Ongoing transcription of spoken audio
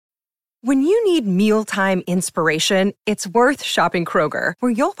When you need mealtime inspiration, it's worth shopping Kroger,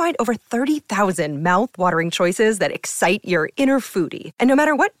 where you'll find over 30,000 mouth-watering choices that excite your inner foodie. And no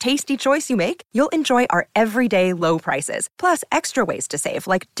matter what tasty choice you make, you'll enjoy our everyday low prices, plus extra ways to save,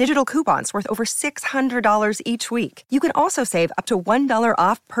 like digital coupons worth over $600 each week. You can also save up to $1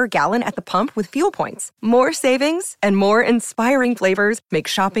 off per gallon at the pump with fuel points. More savings and more inspiring flavors make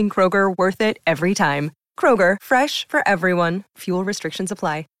shopping Kroger worth it every time. Kroger, fresh for everyone. Fuel restrictions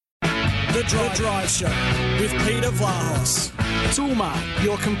apply. The Drive Show with Peter Vlahos. Toolmart,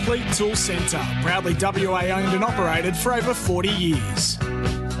 your complete tool centre. Proudly WA owned and operated for over 40 years.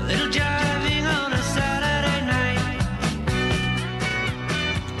 A little driving on a Saturday night.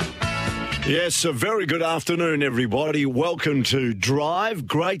 Yes, a very good afternoon, everybody. Welcome to Drive.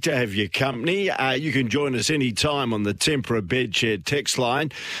 Great to have your company. You can join us anytime on the Tempera Bedshed text line,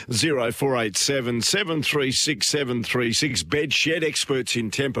 0487 736 736. Bedshed, experts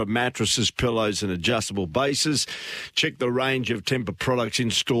in Tempera mattresses, pillows and adjustable bases. Check the range of Tempera products in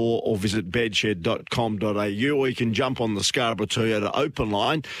store or visit bedshed.com.au, or you can jump on the Scarborough Toyota open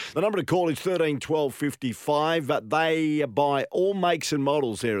line. The number to call is 13 12 55. They buy all makes and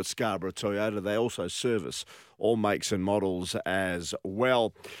models there at Scarborough Toyota. They also service all makes and models as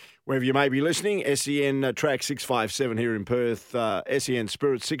well. Wherever you may be listening, SEN Track 657 here in Perth, SEN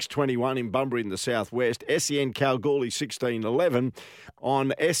Spirit 621 in Bunbury in the southwest, SEN Kalgoorlie 1611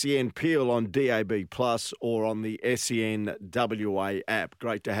 on SEN Peel on DAB Plus or on the SEN WA app.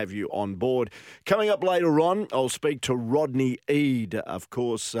 Great to have you on board. Coming up later on, I'll speak to Rodney Eade, of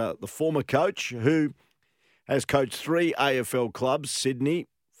course, the former coach who has coached 3 AFL clubs, Sydney,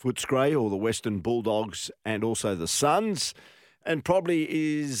 Footscray or the Western Bulldogs, and also the Suns, and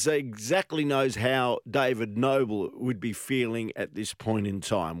probably exactly knows how David Noble would be feeling at this point in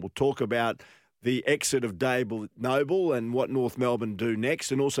time. We'll talk about the exit of David Noble and what North Melbourne do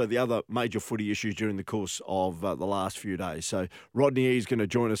next, and also the other major footy issues during the course of the last few days. So Rodney E is going to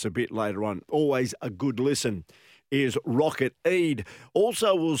join us a bit later on. Always a good listen is Rocket Eade.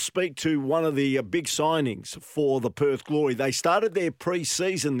 Also, we'll speak to one of the big signings for the Perth Glory. They started their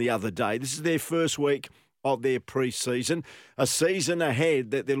pre-season the other day. This is their first week of their pre-season. A season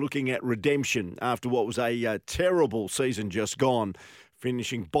ahead that they're looking at redemption after what was a terrible season just gone,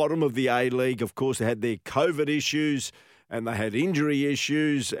 finishing bottom of the A-League. Of course, they had their COVID issues and they had injury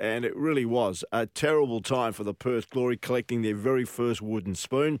issues, and it really was a terrible time for the Perth Glory, collecting their very first wooden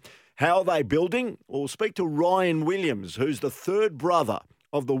spoon. How are they building? We'll speak to Ryan Williams, who's the third brother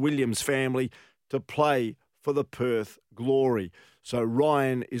of the Williams family to play for the Perth Glory. So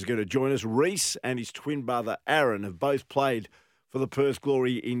Ryan is going to join us. Reese and his twin brother Aaron have both played for the Perth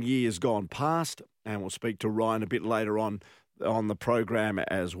Glory in years gone past, and we'll speak to Ryan a bit later on the program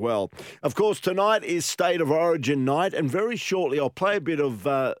as well. Of course, tonight is State of Origin night, and very shortly I'll play a bit of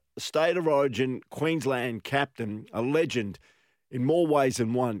State of Origin Queensland captain, a legend in more ways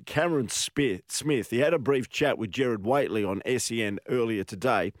than one, Cameron Smith. He had a brief chat with Gerard Whateley on SEN earlier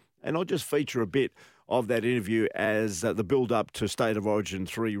today, and I'll just feature a bit of that interview as the build-up to State of Origin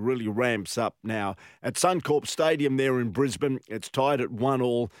 3 really ramps up now at Suncorp Stadium there in Brisbane. It's tied at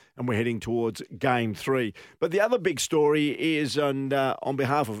 1-1, and we're heading towards Game 3. But the other big story is, on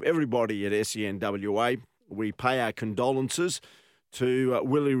behalf of everybody at SEN WA, we pay our condolences to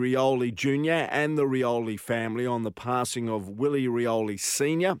Willie Rioli Jr. and the Rioli family on the passing of Willie Rioli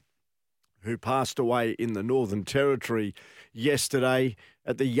Sr., who passed away in the Northern Territory yesterday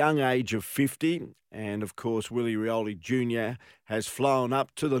at the young age of 50. And, of course, Willie Rioli Jr. has flown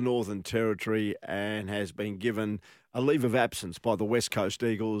up to the Northern Territory and has been given a leave of absence by the West Coast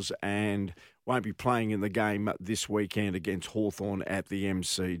Eagles and won't be playing in the game this weekend against Hawthorn at the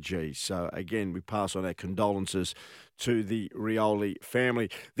MCG. So, again, we pass on our condolences to the Rioli family.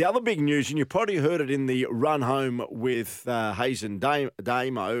 The other big news, and you probably heard it in the run home with Hazen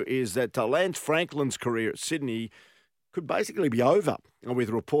Damo, is that Lance Franklin's career at Sydney could basically be over, with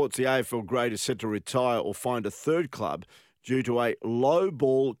reports the AFL grade is set to retire or find a third club due to a low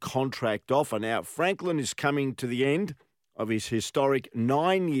ball contract offer. Now, Franklin is coming to the end of his historic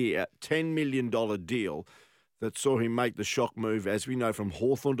 9-year, $10 million deal that saw him make the shock move, as we know, from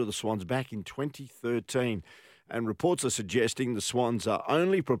Hawthorn to the Swans back in 2013. And reports are suggesting the Swans are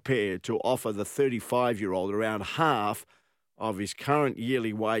only prepared to offer the 35-year-old around half of his current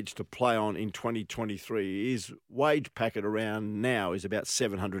yearly wage to play on in 2023. His wage packet around now is about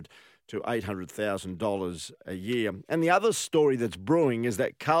 $700,000 to $800,000 a year. And the other story that's brewing is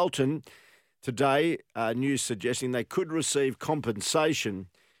that Carlton today, news suggesting they could receive compensation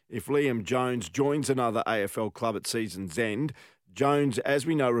if Liam Jones joins another AFL club at season's end. Jones, as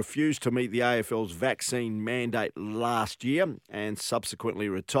we know, refused to meet the AFL's vaccine mandate last year and subsequently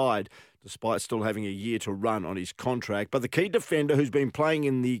retired, despite still having a year to run on his contract. But the key defender, who's been playing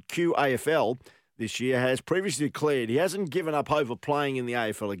in the QAFL this year, has previously declared he hasn't given up hope of playing in the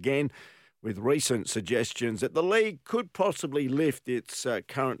AFL again, with recent suggestions that the league could possibly lift its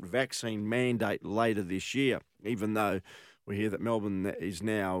current vaccine mandate later this year, even though we hear that Melbourne is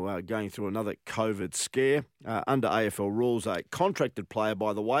now going through another COVID scare. Under AFL rules, a contracted player,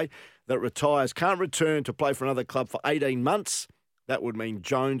 by the way, that retires can't return to play for another club for 18 months. That would mean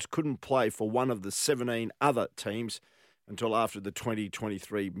Jones couldn't play for one of the 17 other teams until after the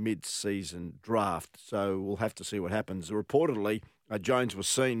 2023 mid-season draft. So we'll have to see what happens. Reportedly, Jones was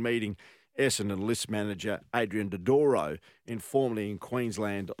seen meeting Essendon list manager Adrian Dodoro informally in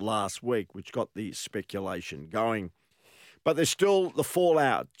Queensland last week, which got the speculation going. But there's still the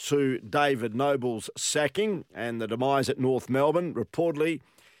fallout to David Noble's sacking and the demise at North Melbourne. Reportedly,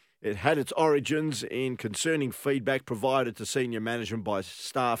 it had its origins in concerning feedback provided to senior management by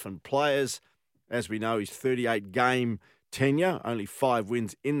staff and players. As we know, his 38-game tenure, only 5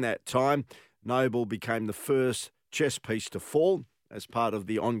 wins in that time. Noble became the first chess piece to fall as part of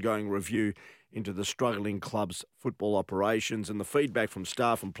the ongoing review into the struggling club's football operations. And the feedback from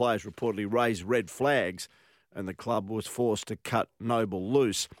staff and players reportedly raised red flags, and the club was forced to cut Noble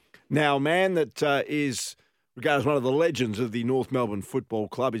loose. Now, a man that is regarded as one of the legends of the North Melbourne Football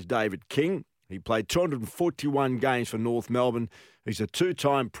Club is David King. He played 241 games for North Melbourne. He's a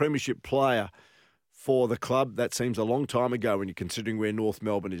 2-time premiership player for the club. That seems a long time ago when you're considering where North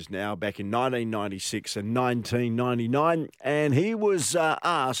Melbourne is now, back in 1996 and 1999. And he was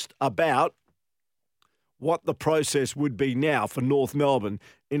asked about what the process would be now for North Melbourne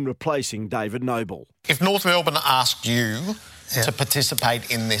in replacing David Noble. If North Melbourne asked you to participate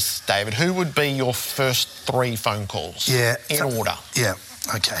in this, David, who would be your first 3 phone calls? In order. Yeah,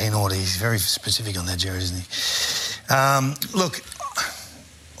 okay, in order. He's very specific on that, Jerry, isn't he? Look,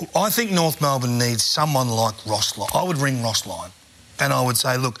 I think North Melbourne needs someone like Ross Lyon. I would ring Ross Lyon and I would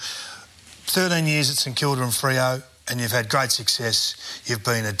say, look, 13 years at St Kilda and Freo, and you've had great success. You've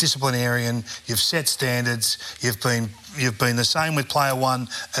been a disciplinarian. You've set standards. You've been the same with player 1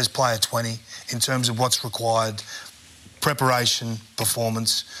 as player 20 in terms of what's required, preparation,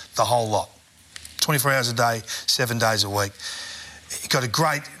 performance, the whole lot. 24 hours a day, 7 days a week. You've got a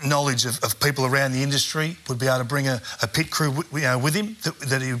great knowledge of people around the industry, would be able to bring a pit crew with him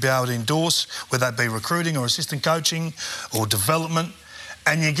that he would be able to endorse, whether that be recruiting or assistant coaching or development.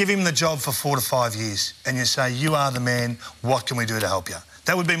 And you give him the job for 4 to 5 years and you say, you are the man, what can we do to help you?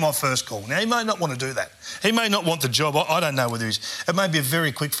 That would be my first call. Now, he may not want to do that. He may not want the job. I don't know whether he's... It may be a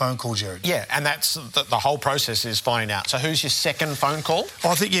very quick phone call, Jared. Yeah, and that's the whole process is finding out. So who's your second phone call?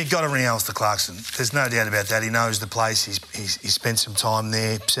 I think you've got to ring Alistair Clarkson. There's no doubt about that. He knows the place. He's spent some time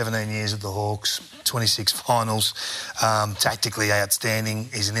there, 17 years at the Hawks, 26 finals, tactically outstanding.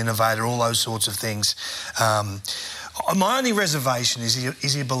 He's an innovator, all those sorts of things. My only reservation is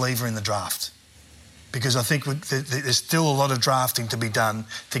he a believer in the draft? Because I think there's still a lot of drafting to be done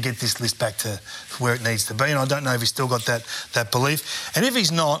to get this list back to where it needs to be, and I don't know if he's still got that belief. And if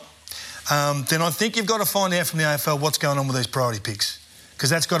he's not, then I think you've got to find out from the AFL what's going on with these priority picks, because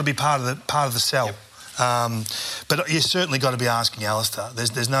that's got to be part of the sell. Yep. But you certainly got to be asking Alistair.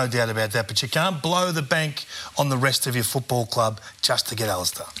 There's no doubt about that. But you can't blow the bank on the rest of your football club just to get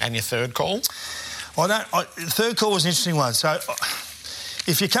Alistair. And your third call? The third call was an interesting one. So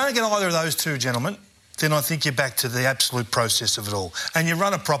if you can't get either of those two gentlemen, then I think you're back to the absolute process of it all. And you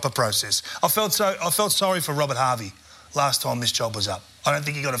run a proper process. I felt sorry for Robert Harvey last time this job was up. I don't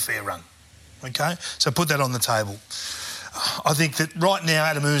think he got a fair run. Okay? So put that on the table. I think that right now,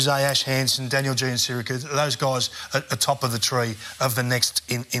 Adam Uze, Ash Hansen, Daniel G and Sirica, those guys are top of the tree of the next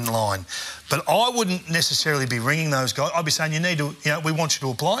in line. But I wouldn't necessarily be ringing those guys. I'd be saying, we want you to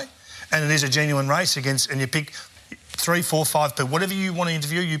apply, and it is a genuine race against, and you pick 3, 4, 5 people. Whatever you want to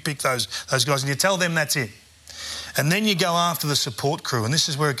interview, you pick those guys and you tell them that's it. And then you go after the support crew, and this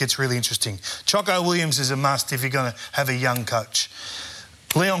is where it gets really interesting. Choco Williams is a must if you're going to have a young coach.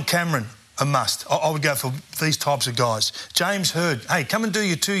 Leon Cameron, a must. I would go for these types of guys. James Hird, hey, come and do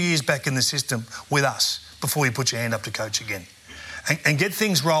your 2 years back in the system with us before you put your hand up to coach again. And get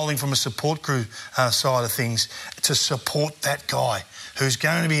things rolling from a support crew side of things to support that guy who's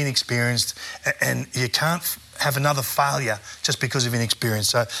going to be inexperienced, and you can't have another failure just because of inexperience.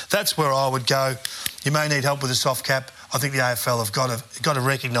 So that's where I would go. You may need help with a soft cap. I think the AFL have got to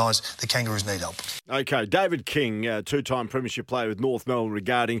recognise the Kangaroos need help. OK, David King, 2-time premiership player with North Melbourne,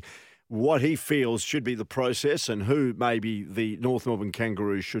 regarding what he feels should be the process and who maybe the North Melbourne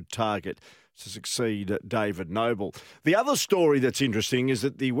Kangaroos should target to succeed David Noble. The other story that's interesting is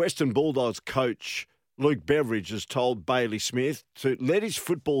that the Western Bulldogs coach, Luke Beveridge, has told Bailey Smith to let his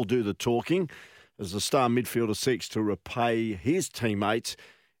football do the talking as the star midfielder seeks to repay his teammates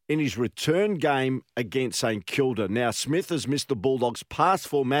in his return game against St Kilda. Now, Smith has missed the Bulldogs' past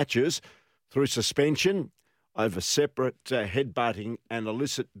 4 matches through suspension over separate headbutting and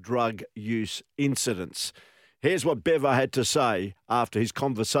illicit drug use incidents. Here's what Bevo had to say after his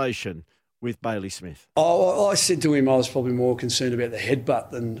conversation with Bailey Smith. I said to him I was probably more concerned about the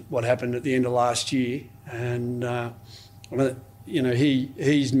headbutt than what happened at the end of last year. And,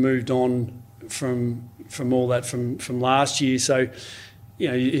 he's moved on from all that from last year. So,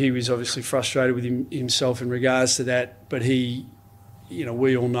 he was obviously frustrated with himself in regards to that. But we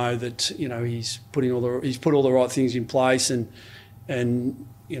all know that, he's put all the right things in place and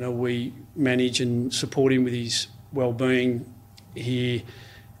we manage and support him with his well-being here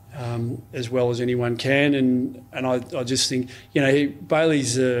as well as anyone can. And I just think,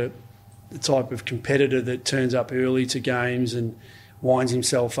 Bailey's the type of competitor that turns up early to games and winds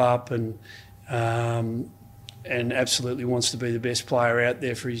himself up and absolutely wants to be the best player out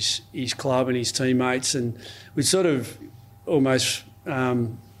there for his club and his teammates. And we sort of almost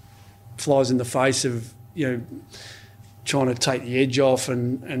flies in the face of, trying to take the edge off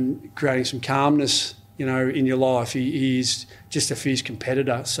and creating some calmness, in your life. He is just a fierce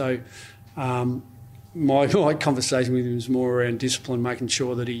competitor. So my conversation with him is more around discipline, making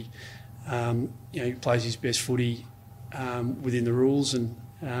sure that he plays his best footy within the rules and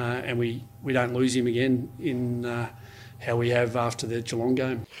we don't lose him again in how we have after the Geelong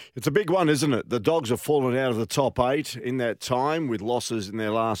game. It's a big one, isn't it? The Dogs have fallen out of the top 8 in that time with losses in their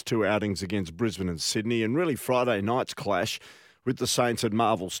last 2 outings against Brisbane and Sydney, and really Friday night's clash with the Saints at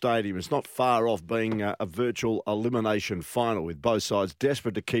Marvel Stadium is not far off being a virtual elimination final, with both sides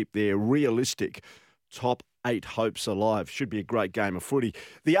desperate to keep their realistic top 8 hopes alive. Should be a great game of footy.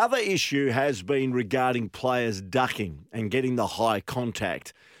 The other issue has been regarding players ducking and getting the high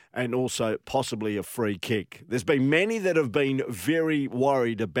contact and also possibly a free kick. There's been many that have been very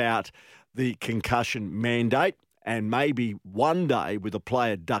worried about the concussion mandate, and maybe one day with a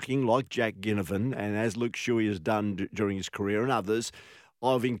player ducking like Jack Ginnivan and as Luke Shuey has done during his career and others,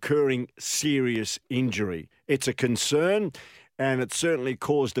 of incurring serious injury. It's a concern and it's certainly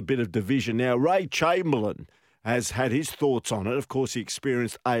caused a bit of division. Now, Ray Chamberlain has had his thoughts on it. Of course, he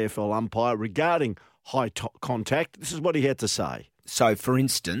experienced AFL umpire regarding high contact. This is what he had to say. So, for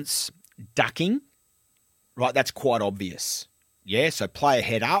instance, ducking, right, that's quite obvious. Yeah, so player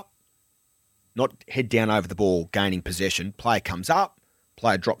head up, not head down over the ball, gaining possession. Player comes up,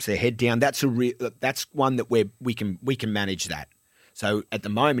 player drops their head down. That's one that we can manage that. So at the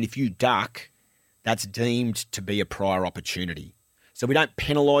moment, if you duck, that's deemed to be a prior opportunity. So we don't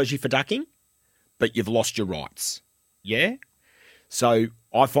penalise you for ducking, but you've lost your rights. Yeah? So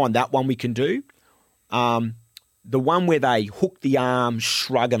I find that one we can do. The one where they hook the arm,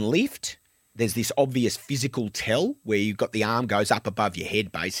 shrug and lift, there's this obvious physical tell where you've got the arm goes up above your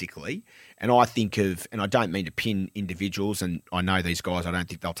head basically. And I think of, and I don't mean to pin individuals, and I know these guys, I don't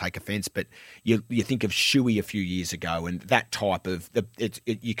think they'll take offence, but you think of Shuey a few years ago and that type of,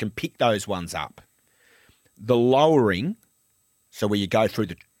 you can pick those ones up. The lowering, so where you go through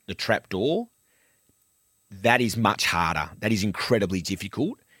the trap door, that is much harder. That is incredibly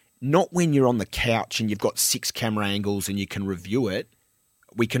difficult. Not when you're on the couch and you've got 6 camera angles and you can review it.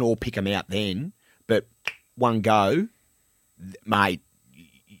 We can all pick them out then. But one go, mate,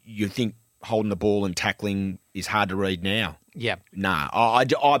 you think holding the ball and tackling is hard to read now? Yeah. Nah,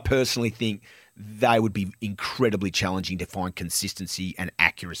 I personally think they would be incredibly challenging to find consistency and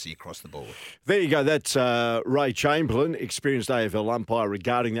accuracy across the board. There you go. That's Ray Chamberlain, experienced AFL umpire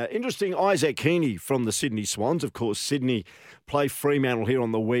regarding that. Interesting, Isaac Heaney from the Sydney Swans. Of course, Sydney play Fremantle here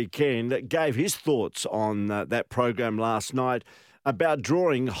on the weekend. Gave his thoughts on that program last night about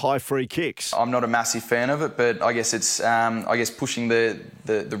drawing high free kicks. I'm not a massive fan of it, but I guess it's pushing the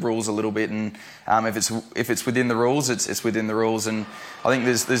rules a little bit, and if it's within the rules, it's within the rules. And I think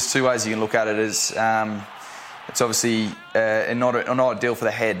there's 2 ways you can look at it. As it's obviously not ideal for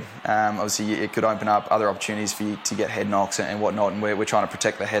the head. Obviously, it could open up other opportunities for you to get head knocks and whatnot, and we're trying to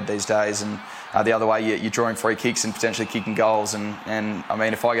protect the head these days. And the other way, you're drawing free kicks and potentially kicking goals. And I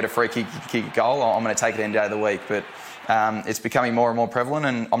mean, if I get a free kick, kick a goal, I'm going to take it any day of the week. But it's becoming more and more prevalent,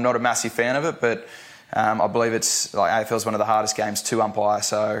 and I'm not a massive fan of it, but I believe it's like AFL is one of the hardest games to umpire,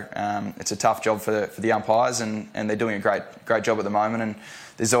 so it's a tough job for the umpires, and they're doing a great job at the moment, and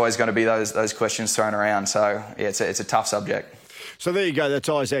there's always going to be those questions thrown around, so yeah, it's a tough subject. So there you go. That's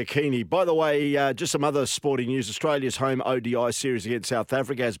Isaac Heaney. By the way, just some other sporting news. Australia's home ODI series against South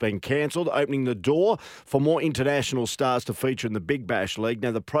Africa has been cancelled, opening the door for more international stars to feature in the Big Bash League.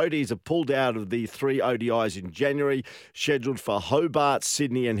 Now, the Proteas have pulled out of the 3 ODIs in January, scheduled for Hobart,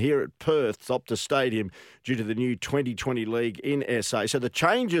 Sydney, and here at Perth's Optus Stadium due to the new 2020 league in SA. So the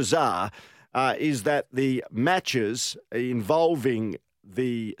changes is that the matches involving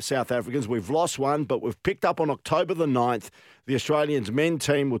the South Africans, we've lost one, but we've picked up on October the 9th. The Australians men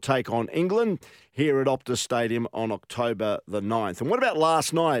team will take on England here at Optus Stadium on October the 9th. And what about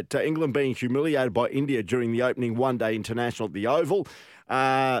last night? England being humiliated by India during the opening one-day international at the Oval.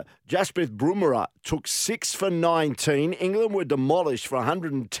 Jasprit Bumrah took 6 for 19. England were demolished for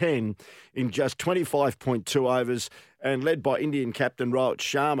 110 in just 25.2 overs and led by Indian captain Rohit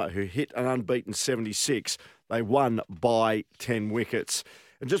Sharma, who hit an unbeaten 76. They won by 10 wickets.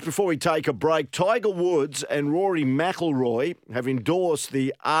 And just before we take a break, Tiger Woods and Rory McIlroy have endorsed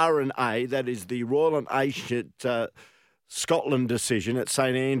the R&A, that is the Royal and Ancient Scotland decision at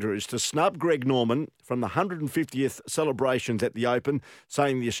St Andrews, to snub Greg Norman from the 150th celebrations at the Open,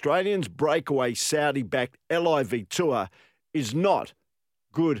 saying the Australians' breakaway Saudi-backed LIV tour is not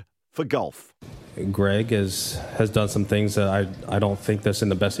good for golf. Greg has done some things that I don't think that's in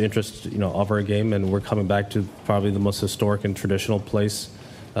the best interest, of our game, and we're coming back to probably the most historic and traditional place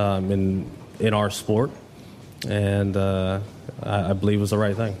in our sport, and I believe it was the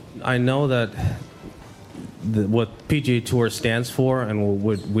right thing. I know that what PGA Tour stands for and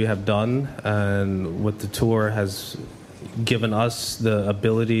what we have done and what the tour has given us the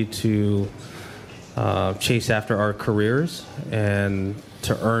ability to chase after our careers and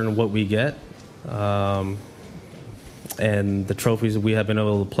to earn what we get. And the trophies that we have been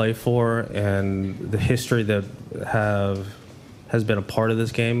able to play for and the history that has been a part of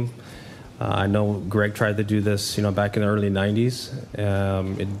this game. I know Greg tried to do this, back in the early 90s.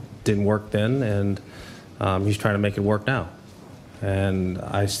 It didn't work then, and he's trying to make it work now. And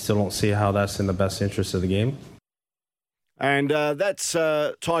I still don't see how that's in the best interest of the game. And that's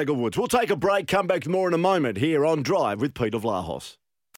Tiger Woods. We'll take a break, come back to more in a moment here on Drive with Peter Vlahos.